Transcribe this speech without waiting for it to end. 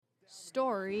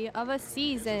Story of a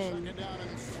season. Second down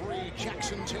and 3.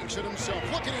 Jackson takes it himself.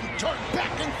 Look at him dart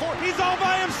back and forth. He's all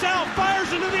by himself.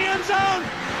 Fires into the end zone.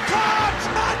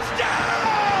 Caught!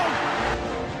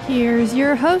 Touchdown! Here's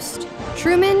your host,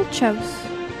 Truman Chose.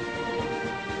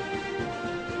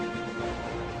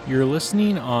 You're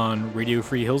listening on Radio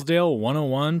Free Hillsdale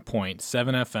 101.7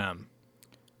 FM.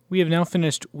 We have now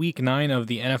finished Week 9 of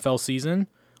the NFL season,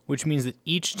 which means that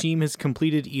each team has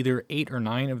completed either 8 or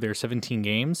 9 of their 17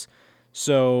 games.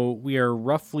 So we are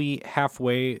roughly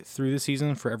halfway through the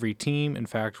season for every team. In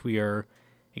fact, we are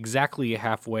exactly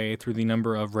halfway through the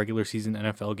number of regular season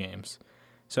NFL games.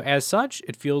 So as such,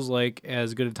 it feels like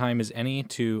as good a time as any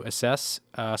to assess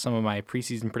some of my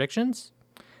preseason predictions.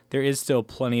 There is still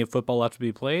plenty of football left to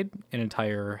be played, an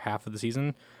entire half of the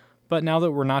season. But now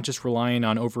that we're not just relying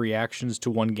on overreactions to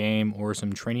one game or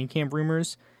some training camp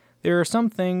rumors, there are some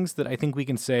things that I think we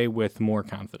can say with more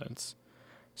confidence.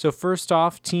 So first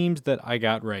off, teams that I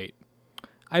got right.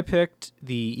 I picked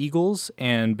the Eagles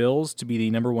and Bills to be the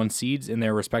number 1 seeds in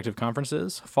their respective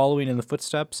conferences, following in the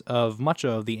footsteps of much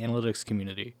of the analytics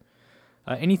community.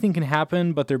 Anything can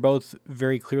happen, but they're both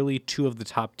very clearly 2 of the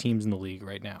top teams in the league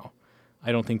right now.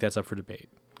 I don't think that's up for debate.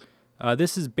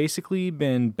 This has basically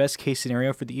been best case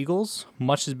scenario for the Eagles.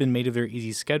 Much has been made of their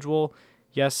easy schedule.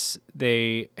 Yes,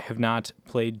 they have not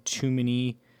played too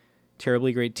many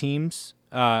terribly great teams,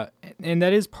 and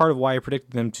that is part of why I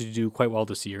predicted them to do quite well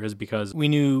this year, is because we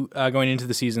knew going into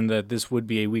the season that this would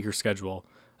be a weaker schedule.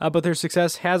 But their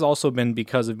success has also been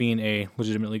because of being a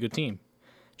legitimately good team.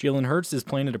 Jalen Hurts is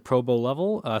playing at a Pro Bowl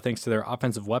level thanks to their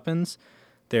offensive weapons.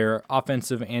 Their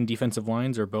offensive and defensive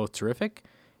lines are both terrific,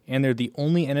 and they're the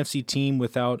only NFC team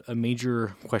without a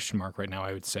major question mark right now,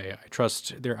 I would say. I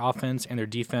trust their offense and their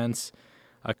defense.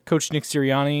 Coach Nick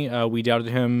Sirianni, we doubted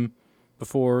him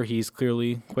before. He's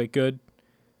clearly quite good.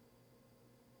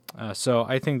 So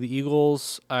I think the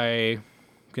Eagles, I'm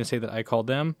going to say that I called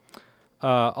them.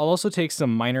 I'll also take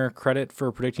some minor credit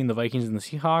for predicting the Vikings and the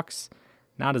Seahawks.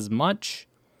 Not as much.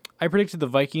 I predicted the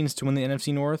Vikings to win the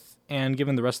NFC North, and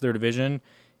given the rest of their division,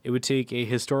 it would take a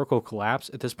historical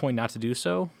collapse at this point not to do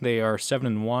so. They are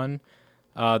 7-1.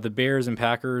 The Bears and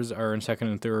Packers are in second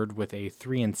and third with a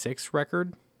 3-6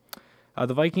 record.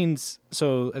 The Vikings,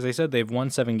 so as I said, they've won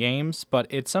 7 games, but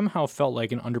it somehow felt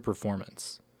like an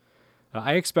underperformance.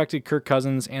 I expected Kirk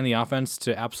Cousins and the offense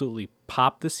to absolutely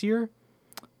pop this year,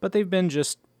 but they've been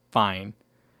just fine.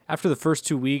 After the first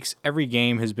 2 weeks, every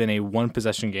game has been a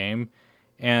one-possession game,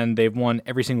 and they've won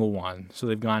every single one. So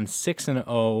they've gone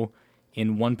 6-0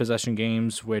 in one-possession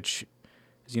games, which,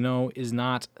 as you know, is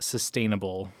not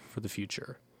sustainable for the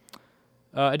future.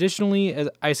 Additionally, as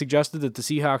I suggested that the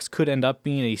Seahawks could end up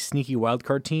being a sneaky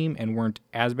wildcard team and weren't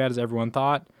as bad as everyone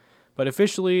thought, but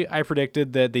officially I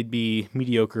predicted that they'd be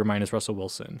mediocre minus Russell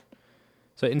Wilson.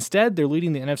 So instead, they're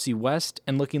leading the NFC West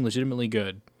and looking legitimately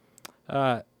good.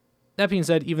 That being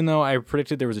said, even though I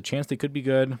predicted there was a chance they could be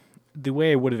good, the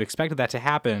way I would have expected that to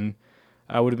happen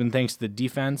would have been thanks to the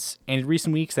defense, and in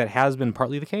recent weeks that has been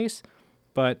partly the case,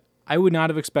 but I would not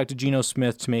have expected Geno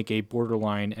Smith to make a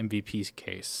borderline MVP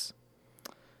case.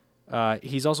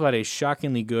 He's also had a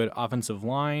shockingly good offensive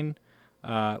line.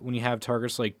 When you have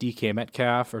targets like DK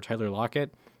Metcalf or Tyler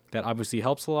Lockett, that obviously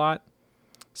helps a lot.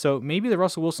 So maybe the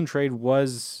Russell Wilson trade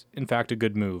was, in fact, a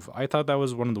good move. I thought that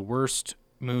was one of the worst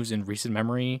moves in recent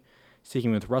memory,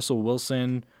 sticking with Russell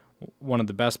Wilson, one of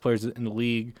the best players in the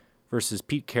league, versus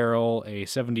Pete Carroll, a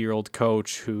 70-year-old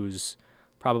coach who's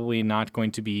probably not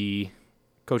going to be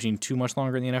coaching too much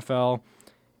longer in the NFL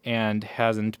and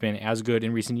hasn't been as good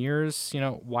in recent years.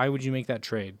 Why would you make that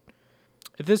trade?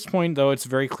 At this point, though, it's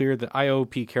very clear that I owe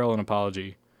Pete Carroll an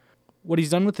apology. What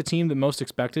he's done with the team that most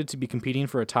expected to be competing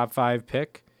for a top 5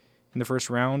 pick in the first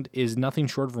round is nothing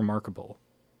short of remarkable.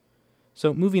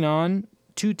 So moving on,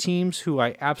 2 teams who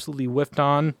I absolutely whiffed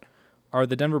on are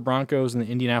the Denver Broncos and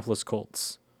the Indianapolis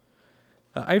Colts.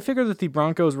 I figured that the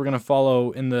Broncos were going to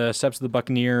follow in the steps of the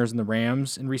Buccaneers and the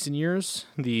Rams in recent years,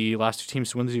 the last 2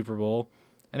 teams to win the Super Bowl,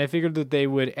 and I figured that they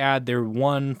would add their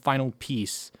one final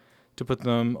piece to put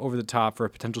them over the top for a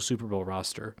potential Super Bowl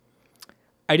roster.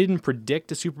 I didn't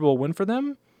predict a Super Bowl win for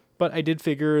them, but I did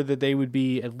figure that they would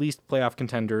be at least playoff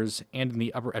contenders and in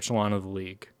the upper echelon of the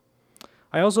league.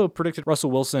 I also predicted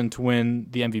Russell Wilson to win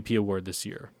the MVP award this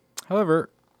year. However,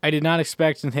 I did not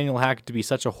expect Nathaniel Hackett to be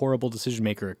such a horrible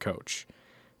decision-maker at coach.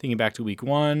 Thinking back to week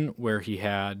 1, where he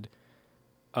had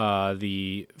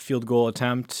the field goal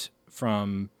attempt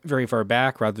from very far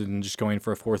back rather than just going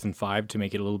for a 4th and 5 to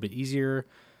make it a little bit easier,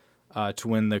 to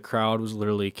when the crowd was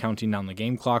literally counting down the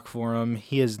game clock for him.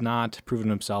 He has not proven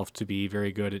himself to be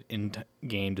very good at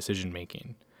in-game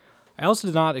decision-making. I also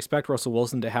did not expect Russell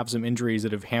Wilson to have some injuries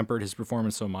that have hampered his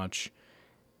performance so much,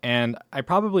 and I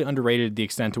probably underrated the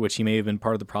extent to which he may have been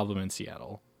part of the problem in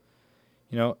Seattle.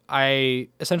 I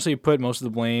essentially put most of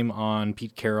the blame on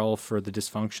Pete Carroll for the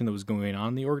dysfunction that was going on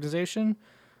in the organization,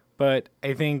 but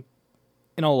I think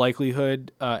in all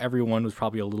likelihood, everyone was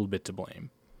probably a little bit to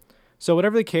blame. So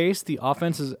whatever the case, the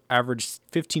offense has averaged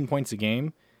 15 points a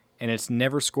game, and it's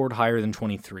never scored higher than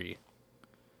 23.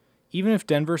 Even if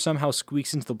Denver somehow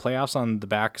squeaks into the playoffs on the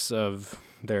backs of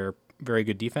their very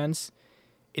good defense,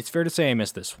 it's fair to say I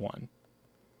missed this one.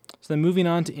 So then moving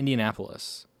on to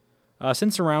Indianapolis.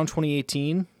 Since around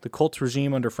 2018, the Colts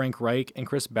regime under Frank Reich and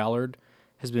Chris Ballard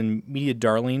has been media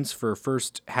darlings for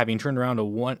first having turned around a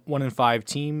 1-5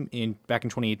 team back in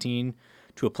 2018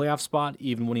 to a playoff spot,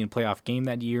 even winning a playoff game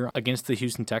that year against the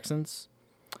Houston Texans.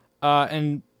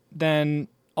 And then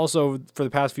also for the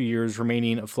past few years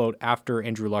remaining afloat after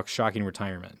Andrew Luck's shocking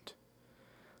retirement.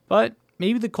 But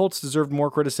maybe the Colts deserved more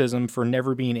criticism for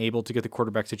never being able to get the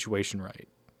quarterback situation right.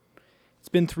 It's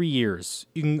been 3 years.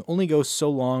 You can only go so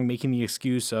long making the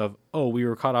excuse of, we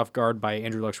were caught off guard by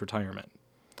Andrew Luck's retirement.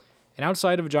 And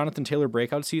outside of a Jonathan Taylor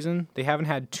breakout season, they haven't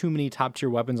had too many top-tier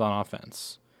weapons on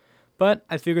offense. But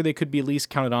I figured they could be at least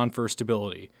counted on for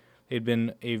stability. They'd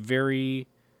been a very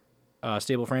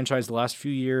stable franchise the last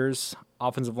few years.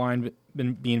 Offensive line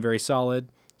been being very solid.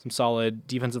 Some solid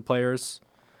defensive players.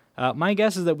 My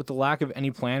guess is that with the lack of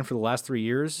any plan for the last 3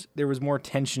 years, there was more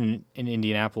tension in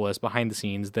Indianapolis behind the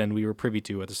scenes than we were privy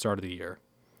to at the start of the year.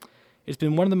 It's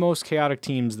been one of the most chaotic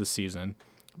teams this season,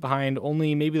 behind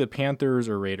only maybe the Panthers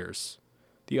or Raiders.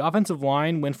 The offensive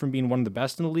line went from being one of the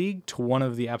best in the league to one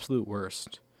of the absolute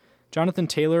worst. Jonathan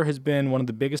Taylor has been one of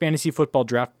the biggest fantasy football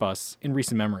draft busts in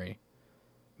recent memory.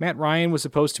 Matt Ryan was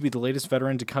supposed to be the latest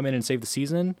veteran to come in and save the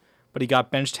season, but he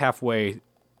got benched halfway,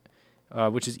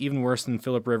 which is even worse than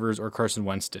Phillip Rivers or Carson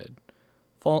Wentz did.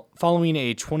 Following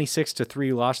a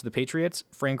 26-3 loss to the Patriots,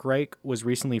 Frank Reich was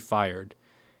recently fired,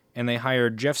 and they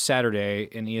hired Jeff Saturday,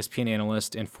 an ESPN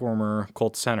analyst and former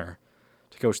Colts center,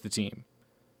 to coach the team.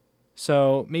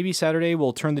 So maybe Saturday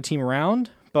will turn the team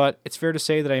around, but it's fair to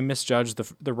say that I misjudged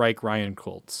the Reich-Ryan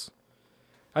Colts.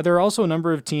 There are also a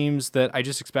number of teams that I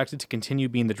just expected to continue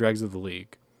being the dregs of the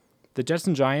league. The Jets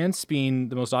and Giants being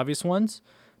the most obvious ones,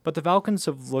 but the Falcons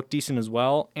have looked decent as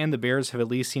well, and the Bears have at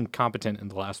least seemed competent in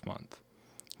the last month.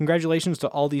 Congratulations to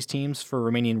all these teams for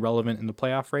remaining relevant in the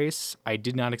playoff race. I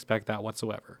did not expect that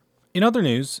whatsoever. In other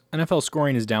news, NFL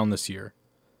scoring is down this year.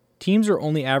 Teams are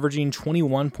only averaging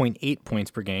 21.8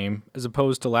 points per game, as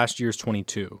opposed to last year's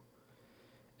 22.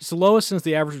 It's the lowest since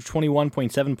the average of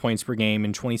 21.7 points per game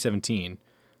in 2017,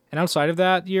 and outside of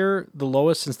that year, the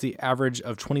lowest since the average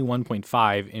of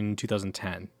 21.5 in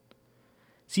 2010.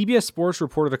 CBS Sports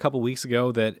reported a couple weeks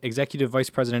ago that Executive Vice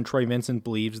President Troy Vincent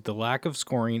believes the lack of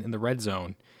scoring in the red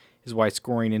zone is why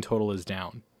scoring in total is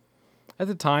down. At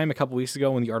the time, a couple weeks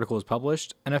ago when the article was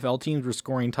published, NFL teams were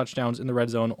scoring touchdowns in the red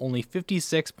zone only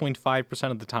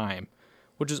 56.5% of the time,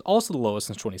 which is also the lowest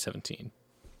since 2017.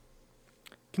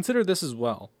 Consider this as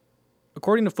well.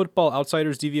 According to Football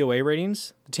Outsiders DVOA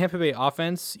ratings, the Tampa Bay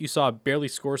offense you saw barely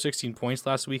score 16 points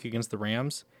last week against the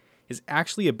Rams is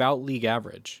actually about league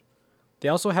average. They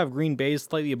also have Green Bay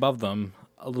slightly above them,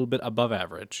 a little bit above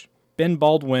average. Ben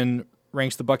Baldwin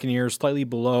ranks the Buccaneers slightly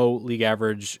below league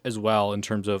average as well in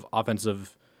terms of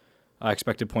offensive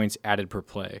expected points added per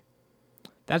play.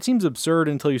 That seems absurd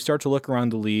until you start to look around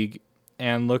the league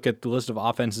and look at the list of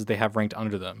offenses they have ranked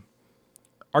under them.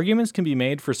 Arguments can be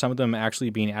made for some of them actually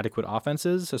being adequate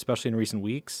offenses, especially in recent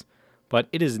weeks, but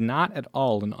it is not at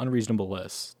all an unreasonable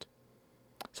list.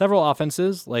 Several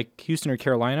offenses, like Houston or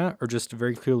Carolina, are just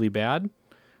very clearly bad.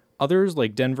 Others,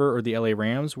 like Denver or the LA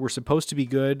Rams, were supposed to be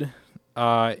good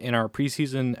in our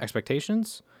preseason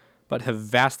expectations, but have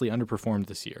vastly underperformed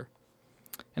this year.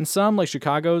 And some, like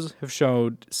Chicago's, have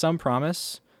showed some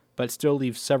promise, but still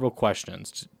leave several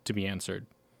questions to be answered.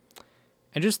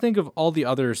 And just think of all the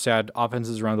other sad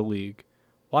offenses around the league.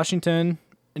 Washington,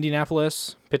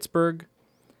 Indianapolis, Pittsburgh.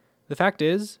 The fact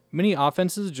is, many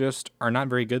offenses just are not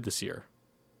very good this year.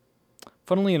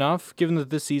 Funnily enough, given that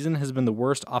this season has been the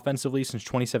worst offensively since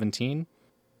 2017,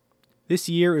 this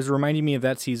year is reminding me of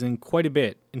that season quite a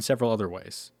bit in several other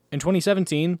ways. In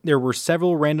 2017, there were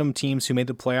several random teams who made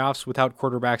the playoffs without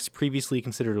quarterbacks previously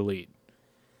considered elite.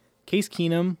 Case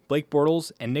Keenum, Blake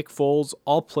Bortles, and Nick Foles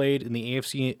all played in the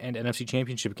AFC and NFC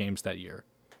championship games that year.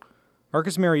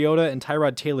 Marcus Mariota and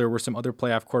Tyrod Taylor were some other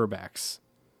playoff quarterbacks.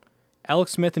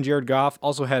 Alex Smith and Jared Goff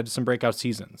also had some breakout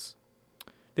seasons.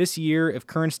 This year, if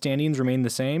current standings remain the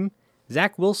same,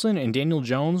 Zach Wilson and Daniel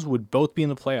Jones would both be in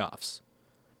the playoffs.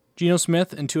 Geno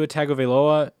Smith and Tua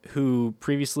Tagovailoa, who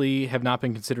previously have not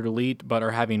been considered elite but are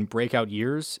having breakout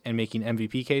years and making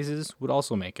MVP cases, would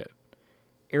also make it.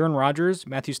 Aaron Rodgers,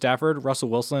 Matthew Stafford, Russell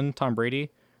Wilson, Tom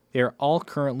Brady, they are all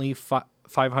currently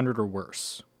 500 or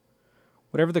worse.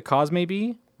 Whatever the cause may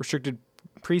be, restricted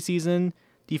preseason,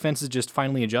 defense is just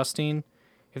finally adjusting.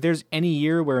 If there's any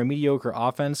year where a mediocre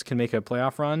offense can make a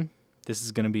playoff run, this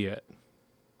is going to be it.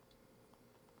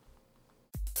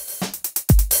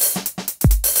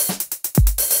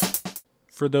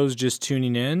 For those just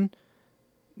tuning in,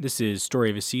 this is Story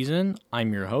of a Season.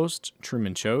 I'm your host,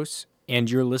 Truman Chose,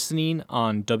 and you're listening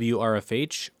on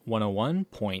WRFH 101.7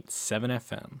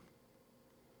 FM.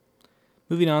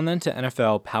 Moving on then to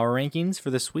NFL Power Rankings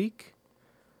for this week.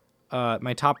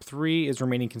 My top 3 is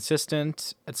remaining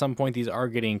consistent. At some point, these are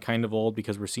getting kind of old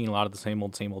because we're seeing a lot of the same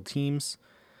old teams.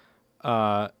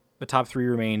 The top 3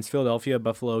 remains Philadelphia,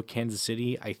 Buffalo, Kansas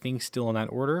City, I think still in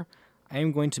that order. I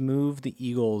am going to move the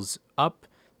Eagles up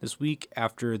this week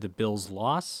after the Bills'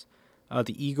 loss.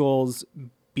 The Eagles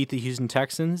beat the Houston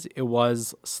Texans. It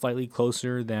was slightly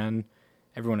closer than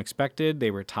everyone expected.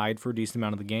 They were tied for a decent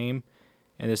amount of the game.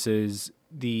 And this is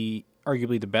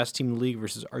arguably the best team in the league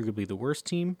versus arguably the worst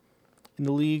team in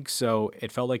the league. So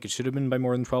it felt like it should have been by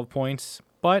more than 12 points.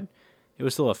 But it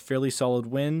was still a fairly solid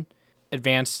win.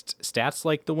 Advanced stats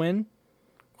like the win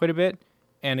quite a bit.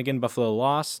 And again, Buffalo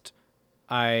lost.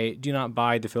 I do not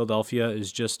buy the Philadelphia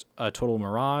is just a total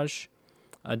mirage.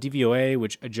 DVOA,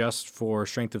 which adjusts for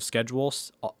strength of schedule,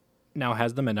 now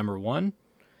has them at number 1.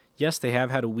 Yes, they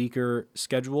have had a weaker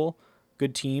schedule.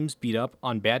 Good teams beat up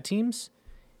on bad teams.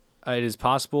 It is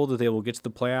possible that they will get to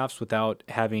the playoffs without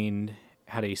having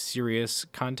had a serious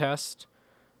contest.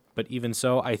 But even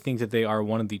so, I think that they are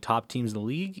one of the top teams in the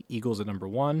league. Eagles at number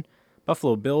 1.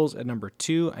 Buffalo Bills at number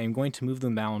 2. I am going to move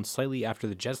them down slightly after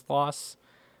the Jets loss.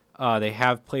 They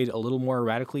have played a little more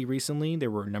erratically recently. There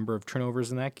were a number of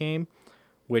turnovers in that game,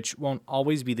 which won't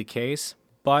always be the case,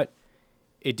 but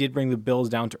it did bring the Bills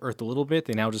down to earth a little bit.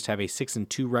 They now just have a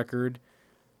 6-2 record.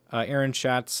 Aaron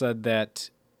Schatz said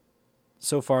that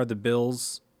so far the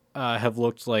Bills have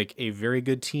looked like a very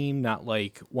good team, not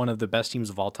like one of the best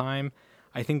teams of all time.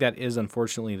 I think that is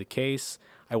unfortunately the case.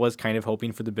 I was kind of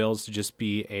hoping for the Bills to just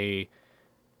be a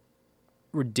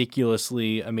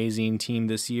ridiculously amazing team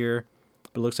this year.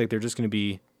 But it looks like they're just going to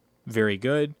be very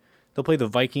good. They'll play the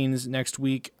Vikings next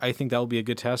week. I think that will be a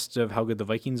good test of how good the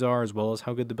Vikings are as well as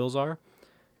how good the Bills are.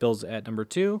 Bills at number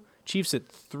 2. Chiefs at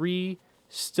 3.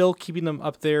 Still keeping them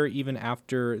up there even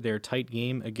after their tight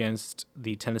game against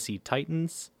the Tennessee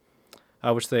Titans,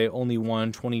 which they only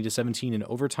won 20-17 in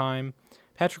overtime.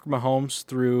 Patrick Mahomes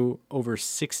threw over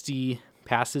 60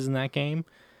 passes in that game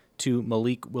to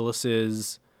Malik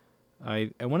Willis's,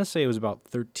 I want to say it was about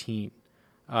 13.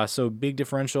 So big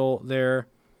differential there.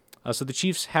 So the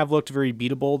Chiefs have looked very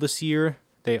beatable this year.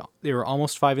 They were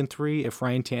almost 5-3 if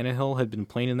Ryan Tannehill had been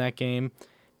playing in that game.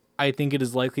 I think it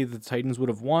is likely that the Titans would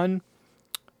have won.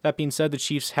 That being said, the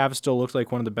Chiefs have still looked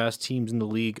like one of the best teams in the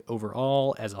league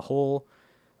overall as a whole.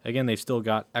 Again, they've still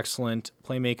got excellent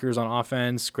playmakers on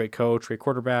offense, great coach, great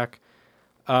quarterback.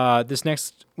 This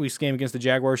next week's game against the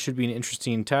Jaguars should be an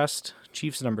interesting test.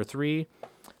 Chiefs number 3.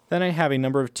 Then I have a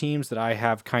number of teams that I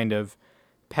have kind of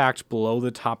packed below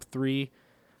the top 3.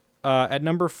 At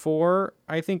number 4,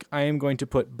 I think I am going to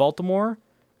put Baltimore,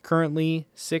 currently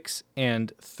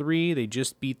 6-3. They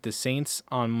just beat the Saints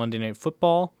on Monday Night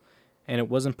Football, and it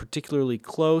wasn't particularly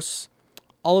close.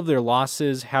 All of their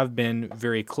losses have been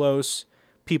very close.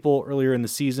 People earlier in the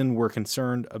season were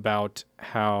concerned about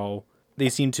how they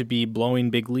seemed to be blowing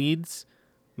big leads.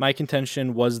 My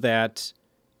contention was that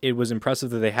it was impressive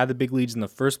that they had the big leads in the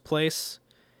first place.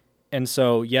 And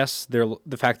so, yes, the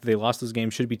fact that they lost those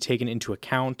games should be taken into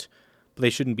account, but they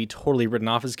shouldn't be totally written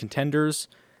off as contenders.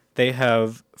 They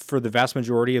have, for the vast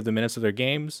majority of the minutes of their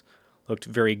games, looked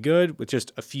very good with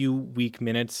just a few weak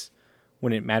minutes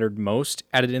when it mattered most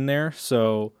added in there.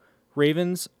 So,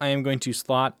 Ravens, I am going to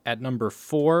slot at number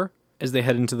 4 as they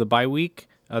head into the bye week.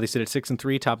 They sit at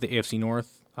 6-3, top of the AFC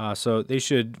North. So they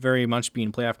should very much be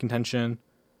in playoff contention.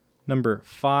 Number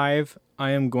 5,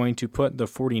 I am going to put the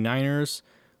 49ers,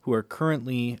 who are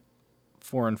currently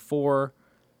 4-4.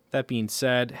 That being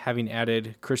said, having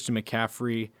added Christian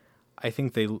McCaffrey, I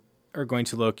think they are going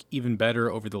to look even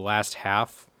better over the last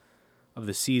half of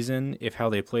the season if how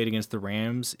they played against the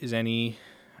Rams is any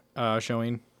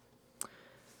showing.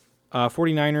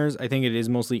 49ers, I think it is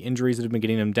mostly injuries that have been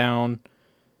getting them down.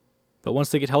 But once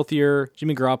they get healthier,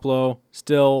 Jimmy Garoppolo,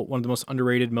 still one of the most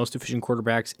underrated, most efficient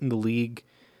quarterbacks in the league,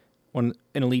 an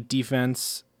elite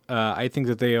defense. I think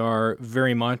that they are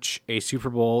very much a Super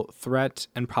Bowl threat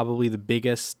and probably the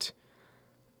biggest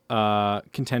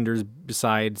contenders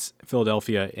besides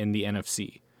Philadelphia in the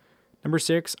NFC. Number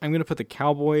 6, I'm going to put the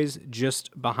Cowboys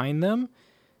just behind them.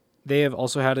 They have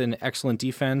also had an excellent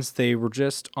defense. They were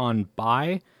just on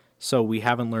bye, so we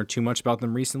haven't learned too much about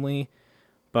them recently.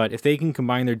 But if they can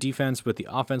combine their defense with the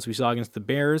offense we saw against the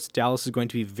Bears, Dallas is going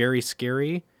to be very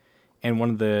scary and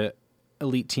one of the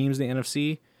elite teams in the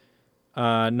NFC.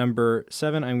 Number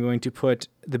 7, I'm going to put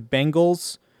the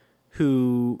Bengals,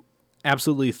 who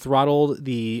absolutely throttled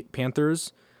the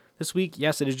Panthers this week.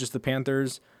 Yes, it is just the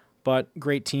Panthers, but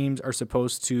great teams are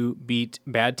supposed to beat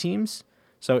bad teams.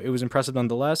 So it was impressive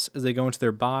nonetheless as they go into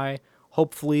their bye.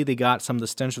 Hopefully they got some of the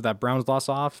stench of that Browns loss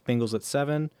off. Bengals at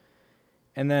 7.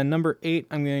 And then number 8,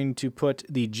 I'm going to put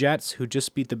the Jets, who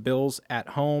just beat the Bills at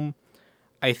home.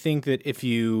 I think that if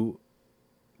you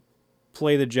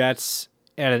play the Jets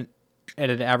at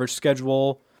an average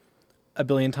schedule a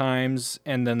billion times,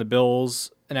 and then the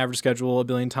Bills an average schedule a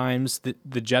billion times,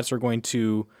 the Jets are going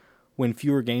to win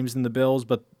fewer games than the Bills,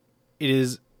 but it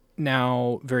is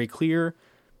now very clear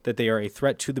that they are a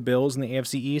threat to the Bills in the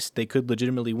AFC East. They could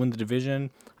legitimately win the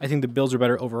division. I think the Bills are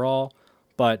better overall,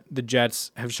 but the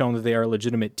Jets have shown that they are a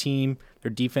legitimate team.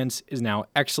 Their defense is now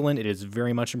excellent. It is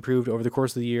very much improved over the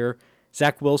course of the year.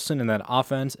 Zach Wilson and that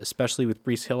offense, especially with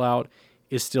Breece Hill out,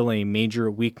 is still a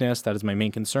major weakness. That is my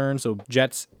main concern. So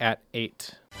Jets at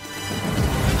 8.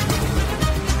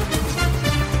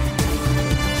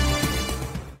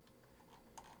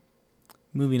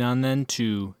 Moving on then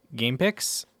to game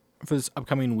picks for this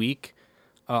upcoming week.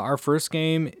 Our first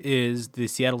game is the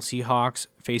Seattle Seahawks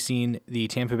facing the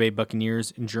Tampa Bay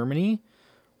Buccaneers in Germany.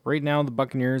 Right now, the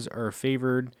Buccaneers are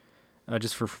favored,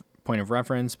 just for point of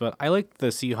reference, but I like the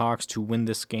Seahawks to win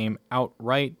this game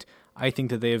outright. I think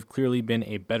that they have clearly been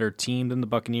a better team than the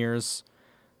Buccaneers.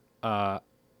 I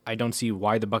don't see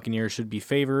why the Buccaneers should be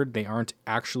favored. They aren't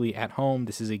actually at home.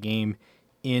 This is a game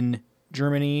in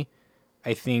Germany.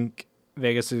 I think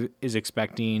Vegas is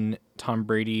expecting Tom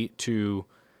Brady to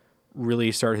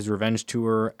really start his revenge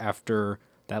tour after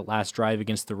that last drive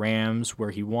against the Rams where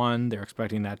he won. They're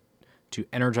expecting that to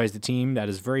energize the team. That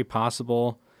is very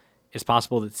possible. It's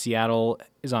possible that Seattle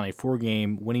is on a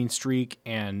 4-game winning streak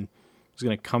and is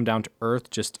going to come down to earth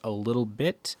just a little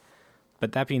bit.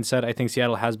 But that being said, I think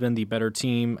Seattle has been the better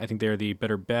team. I think they're the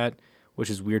better bet, which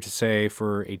is weird to say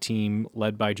for a team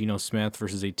led by Geno Smith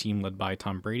versus a team led by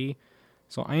Tom Brady.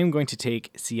 So I am going to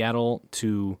take Seattle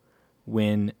to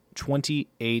win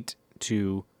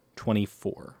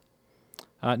 28-24.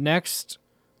 Next,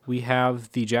 we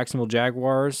have the Jacksonville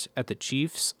Jaguars at the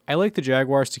Chiefs. I like the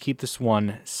Jaguars to keep this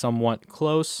one somewhat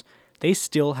close. They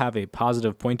still have a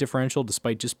positive point differential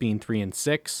despite just being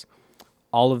 3-6.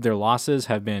 All of their losses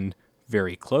have been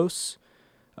very close.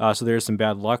 So there's some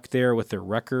bad luck there with their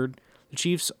record. The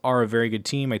Chiefs are a very good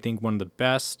team, I think one of the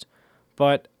best,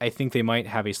 but I think they might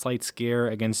have a slight scare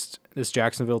against this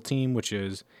Jacksonville team, which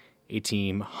is a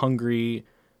team hungry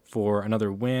for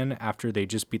another win after they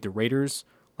just beat the Raiders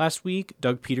last week.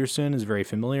 Doug Peterson is very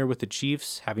familiar with the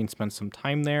Chiefs, having spent some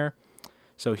time there,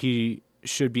 so he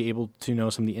should be able to know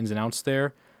some of the ins and outs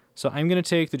there. So I'm going to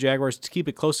take the Jaguars to keep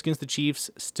it close against the Chiefs,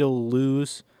 still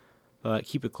lose, but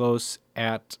keep it close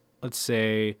at, let's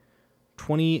say,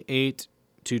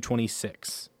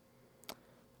 28-26.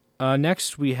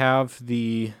 Next, we have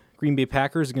the Green Bay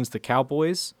Packers against the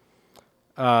Cowboys.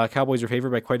 Cowboys are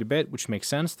favored by quite a bit, which makes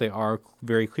sense. They are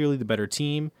very clearly the better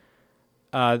team.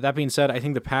 That being said, I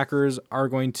think the Packers are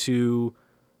going to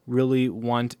really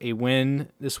want a win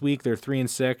this week. They're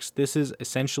 3-6. This is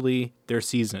essentially their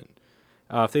season.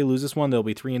 If they lose this one, they'll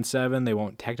be 3-7. They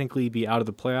won't technically be out of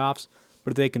the playoffs,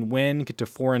 but if they can win, get to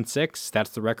 4-6, that's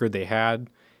the record they had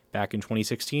back in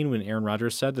 2016 when Aaron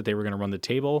Rodgers said that they were going to run the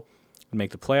table and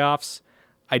make the playoffs.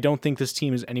 I don't think this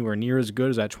team is anywhere near as good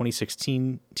as that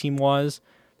 2016 team was.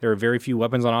 There are very few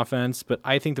weapons on offense, but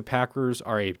I think the Packers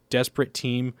are a desperate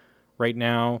team right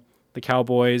now. The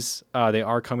Cowboys, they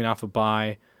are coming off a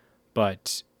bye,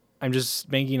 but I'm just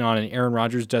banking on an Aaron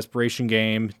Rodgers desperation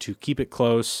game to keep it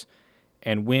close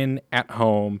and win at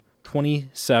home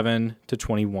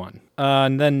 27-21.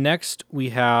 And then next we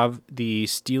have the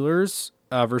Steelers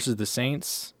versus the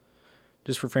Saints.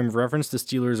 Just for frame of reference, the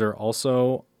Steelers are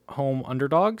also home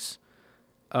underdogs,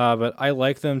 but I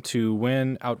like them to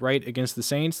win outright against the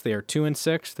Saints. They are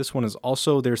 2-6. This one is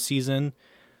also their season.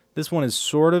 This one is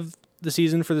sort of the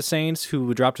season for the Saints,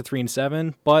 who dropped to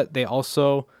 3-7, but they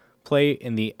also play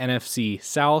in the NFC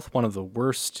South, one of the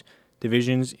worst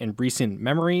divisions in recent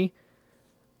memory.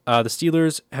 The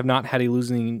Steelers have not had a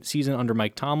losing season under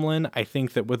Mike Tomlin. I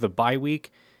think that with a bye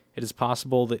week, it is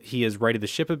possible that he has righted the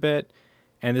ship a bit,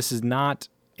 and this is not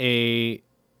a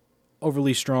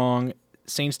overly strong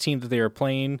Saints team that they are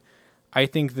playing, I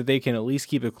think that they can at least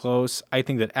keep it close. I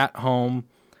think that at home,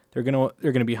 they're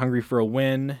gonna be hungry for a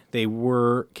win. They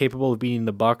were capable of beating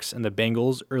the Bucs and the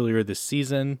Bengals earlier this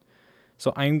season.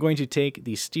 So I'm going to take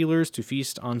the Steelers to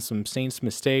feast on some Saints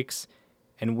mistakes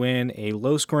and win a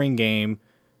low-scoring game,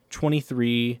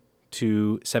 23-17.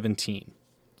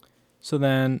 So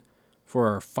then, for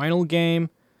our final game,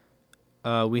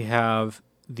 we have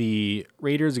the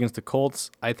Raiders against the Colts.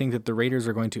 I think that the Raiders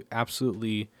are going to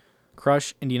absolutely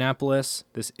crush Indianapolis.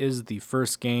 This is the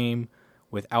first game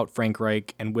without Frank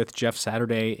Reich and with Jeff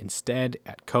Saturday instead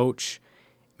at coach.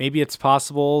 Maybe it's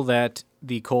possible that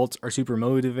the Colts are super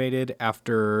motivated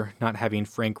after not having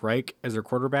Frank Reich as their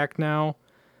quarterback now,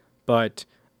 but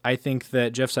I think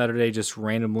that Jeff Saturday just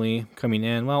randomly coming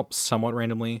in, somewhat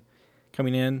randomly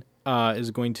coming in, is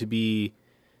going to be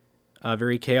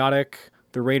very chaotic.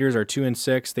 The Raiders are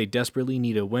 2-6. They desperately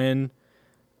need a win.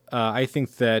 I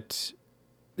think that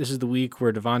this is the week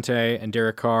where Devontae and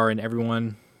Derek Carr and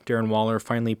everyone, Darren Waller,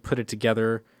 finally put it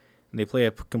together and they play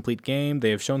a complete game.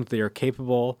 They have shown that they are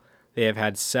capable. They have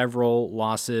had several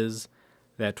losses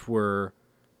that were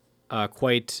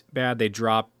quite bad. They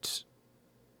dropped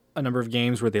a number of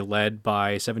games where they led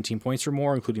by 17 points or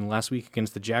more, including last week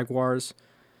against the Jaguars.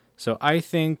 So I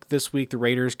think this week the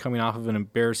Raiders, coming off of an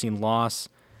embarrassing loss,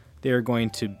 they are going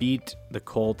to beat the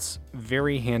Colts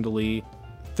very handily,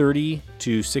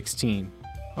 30-16.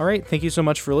 All right, thank you so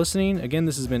much for listening. Again,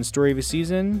 this has been Story of a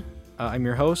Season. I'm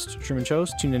your host, Truman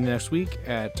Chose. Tune in next week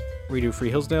at Radio Free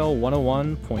Hillsdale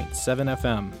 101.7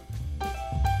 FM.